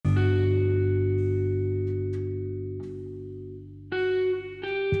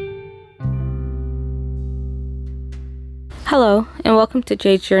Hello, and welcome to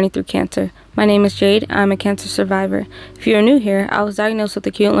Jade's Journey Through Cancer. My name is Jade. I'm a cancer survivor. If you are new here, I was diagnosed with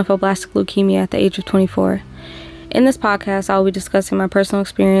acute lymphoblastic leukemia at the age of 24. In this podcast, I will be discussing my personal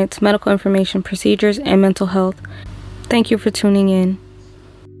experience, medical information, procedures, and mental health. Thank you for tuning in.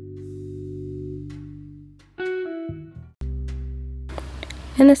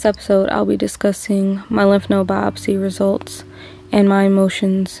 In this episode, I'll be discussing my lymph node biopsy results and my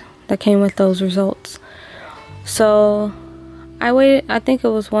emotions that came with those results. So, I waited, I think it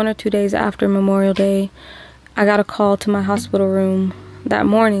was 1 or 2 days after Memorial Day. I got a call to my hospital room that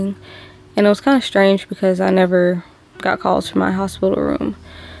morning, and it was kind of strange because I never got calls from my hospital room.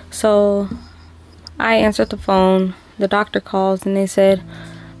 So I answered the phone, the doctor calls, and they said,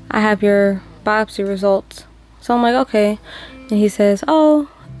 "I have your biopsy results." So I'm like, okay. And he says, "Oh,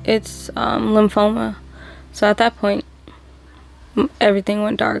 it's lymphoma." So at that point, everything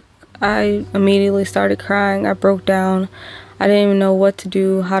went dark. I immediately started crying. I broke down. I didn't even know what to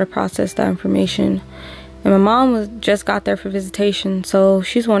do, how to process that information. And my mom just got there for visitation, so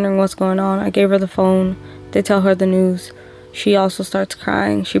she's wondering what's going on. I gave her the phone. They tell her the news. She also starts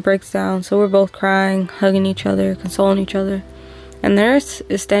crying. She breaks down. So we're both crying, hugging each other, consoling each other. And the nurse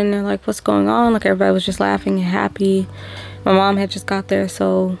is standing there like, what's going on? Like, everybody was just laughing and happy. My mom had just got there,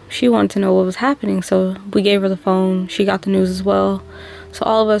 so she wanted to know what was happening. So we gave her the phone. She got the news as well. So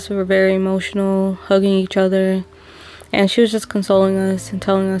all of us were very emotional, hugging each other. And she was just consoling us and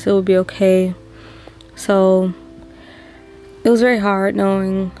telling us it would be okay. So it was very hard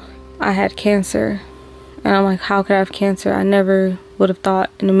knowing I had cancer. And I'm like, how could I have cancer? I never would have thought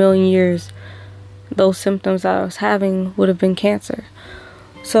in a million years those symptoms that I was having would have been cancer.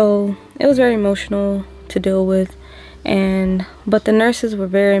 So it was very emotional to deal with. But the nurses were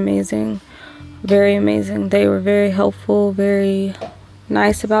very amazing. Very amazing. They were very helpful, very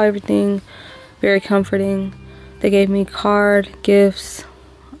nice about everything, very comforting. They gave me card, gifts,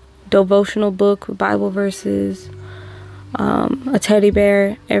 devotional book with Bible verses, a teddy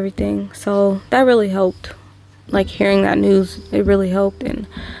bear, everything. So that really helped. Like, hearing that news, it really helped. And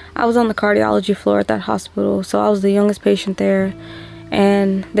I was on the cardiology floor at that hospital, so I was the youngest patient there.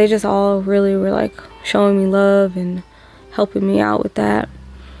 And they just all really were like showing me love and helping me out with that.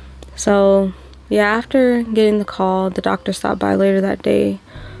 So yeah, after getting the call, the doctor stopped by later that day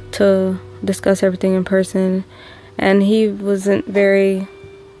to discuss everything in person, and he wasn't very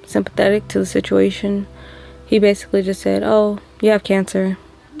sympathetic to the situation. He basically just said, "Oh, you have cancer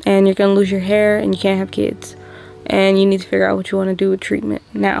and you're gonna lose your hair and you can't have kids, and you need to figure out what you want to do with treatment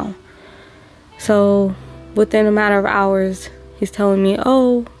now." So within a matter of hours, he's telling me,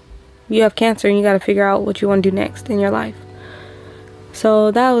 "Oh, you have cancer and you got to figure out what you want to do next in your life."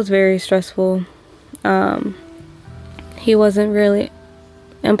 So that was very stressful. He wasn't really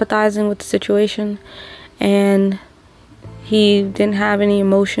empathizing with the situation, and he didn't have any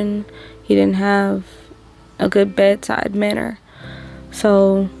emotion. He didn't have a good bedside manner.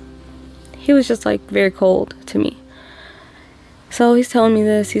 So he was just like very cold to me. So he's telling me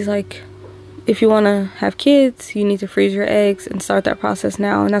this. He's like, if you want to have kids, you need to freeze your eggs and start that process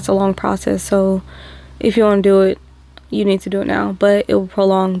now. And that's a long process. So if you want to do it, you need to do it now. But it will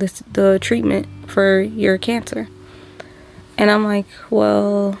prolong the treatment for your cancer. And I'm like,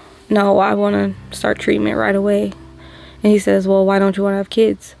 well, no, I want to start treatment right away. And he says, well, why don't you want to have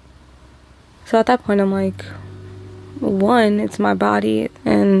kids? So at that point, I'm like, one, it's my body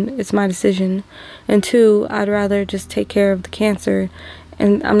and it's my decision. And two, I'd rather just take care of the cancer.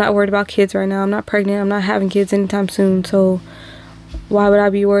 And I'm not worried about kids right now. I'm not pregnant. I'm not having kids anytime soon. So why would I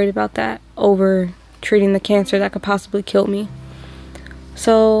be worried about that over treating the cancer that could possibly kill me?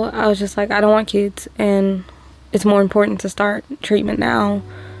 So I was just like, I don't want kids. And it's more important to start treatment now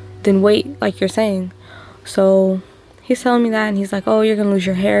than wait, like you're saying. So he's telling me that, and he's like, oh, you're gonna lose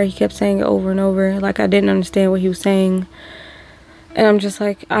your hair. He kept saying it over and over, like I didn't understand what he was saying. And I'm just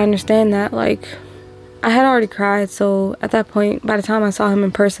like, I understand that. Like, I had already cried, so at that point, by the time I saw him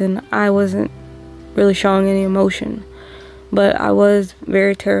in person, I wasn't really showing any emotion. But I was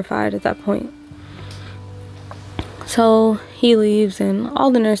very terrified at that point. So he leaves, and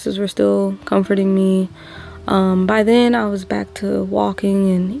all the nurses were still comforting me. By then, I was back to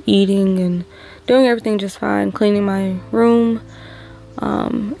walking and eating and doing everything just fine, cleaning my room,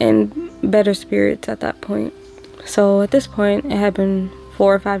 and better spirits at that point. So at this point, it had been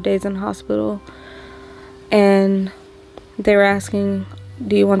 4 or 5 days in the hospital, and they were asking,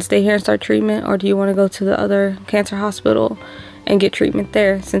 do you want to stay here and start treatment, or do you want to go to the other cancer hospital and get treatment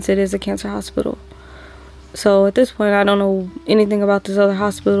there, since it is a cancer hospital? So at this point, I don't know anything about this other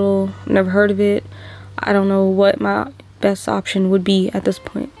hospital, never heard of it. I don't know what my best option would be at this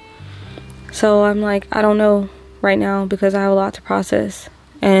point. So I'm like, I don't know. right now because I have a lot to process.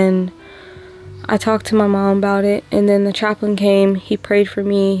 And I talked to my mom about it, and then the chaplain came, he prayed for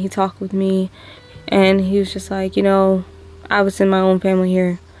me, he talked with me, and he was just like, you know, I was in my own family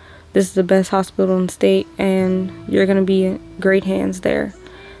here. This is the best hospital in the state, and you're gonna be in great hands there.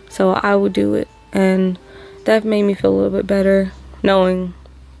 So I would do it. And that made me feel a little bit better, knowing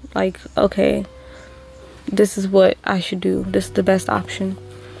like, okay, this is what I should do. This is the best option.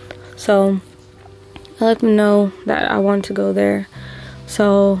 So I let them know that I wanted to go there.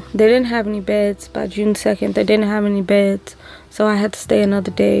 So they didn't have any beds by June 2nd. They didn't have any beds. So I had to stay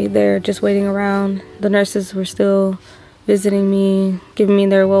another day there just waiting around. The nurses were still visiting me, giving me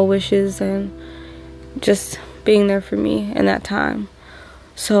their well wishes, and just being there for me in that time.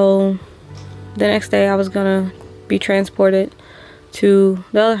 So the next day I was gonna be transported to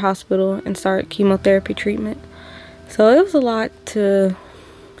the other hospital and start chemotherapy treatment. So it was a lot to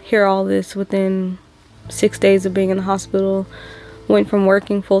hear all this within 6 days of being in the hospital. Went from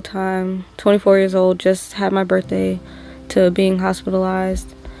working full-time, 24 years old, just had my birthday, to being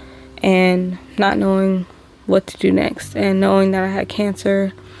hospitalized and not knowing what to do next, and knowing that I had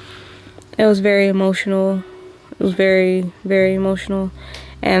cancer. It was very emotional. It was very, very emotional.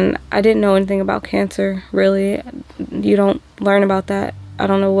 And I didn't know anything about cancer, really. You don't learn about that. I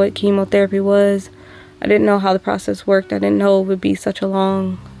don't know what chemotherapy was. I didn't know how the process worked. I didn't know it would be such a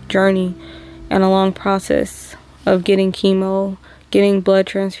long journey and a long process of getting chemo, getting blood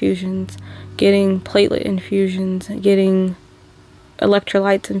transfusions, getting platelet infusions, getting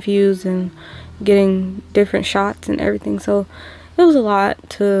electrolytes infused, and getting different shots and everything. So it was a lot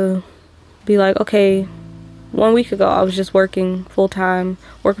to be like, okay, 1 week ago I was just working full-time,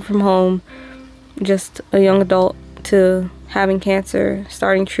 working from home, just a young adult, to having cancer,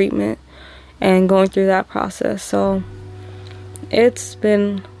 starting treatment, and going through that process. So it's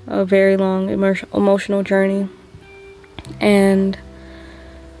been a very long emotional journey, and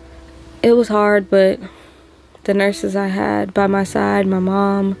it was hard, but the nurses I had by my side, my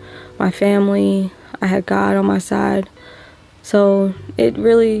mom, my family, I had God on my side. So it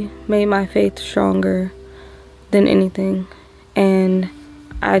really made my faith stronger than anything. And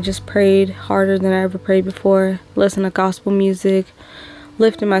I just prayed harder than I ever prayed before, listened to gospel music,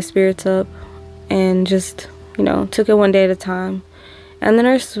 lifted my spirits up, and just, you know, took it one day at a time. And the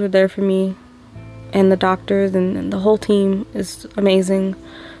nurses were there for me, and the doctors, and the whole team is amazing.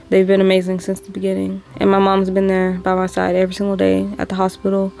 They've been amazing since the beginning. And my mom's been there by my side every single day at the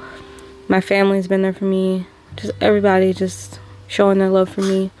hospital. My family's been there for me. Just everybody just showing their love for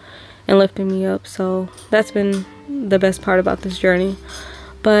me and lifting me up. So that's been the best part about this journey.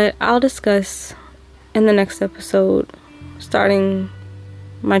 But I'll discuss in the next episode starting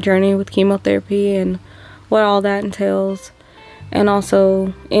my journey with chemotherapy and what all that entails, and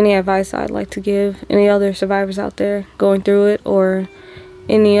also any advice I'd like to give any other survivors out there going through it, or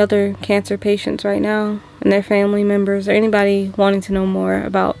any other cancer patients right now and their family members, or anybody wanting to know more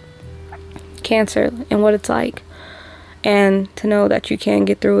about cancer and what it's like, and to know that you can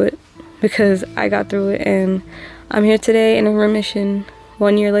get through it, because I got through it and I'm here today and in remission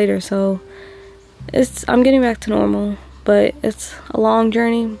 1 year later. So I'm getting back to normal, but it's a long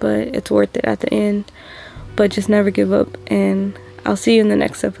journey, but it's worth it at the end. But just never give up, and I'll see you in the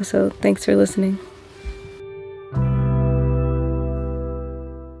next episode. Thanks for listening.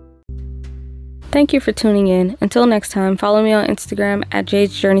 Thank you for tuning in. Until next time, follow me on Instagram at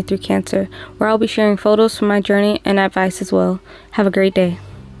Jade's Journey Through Cancer, where I'll be sharing photos from my journey and advice as well. Have a great day.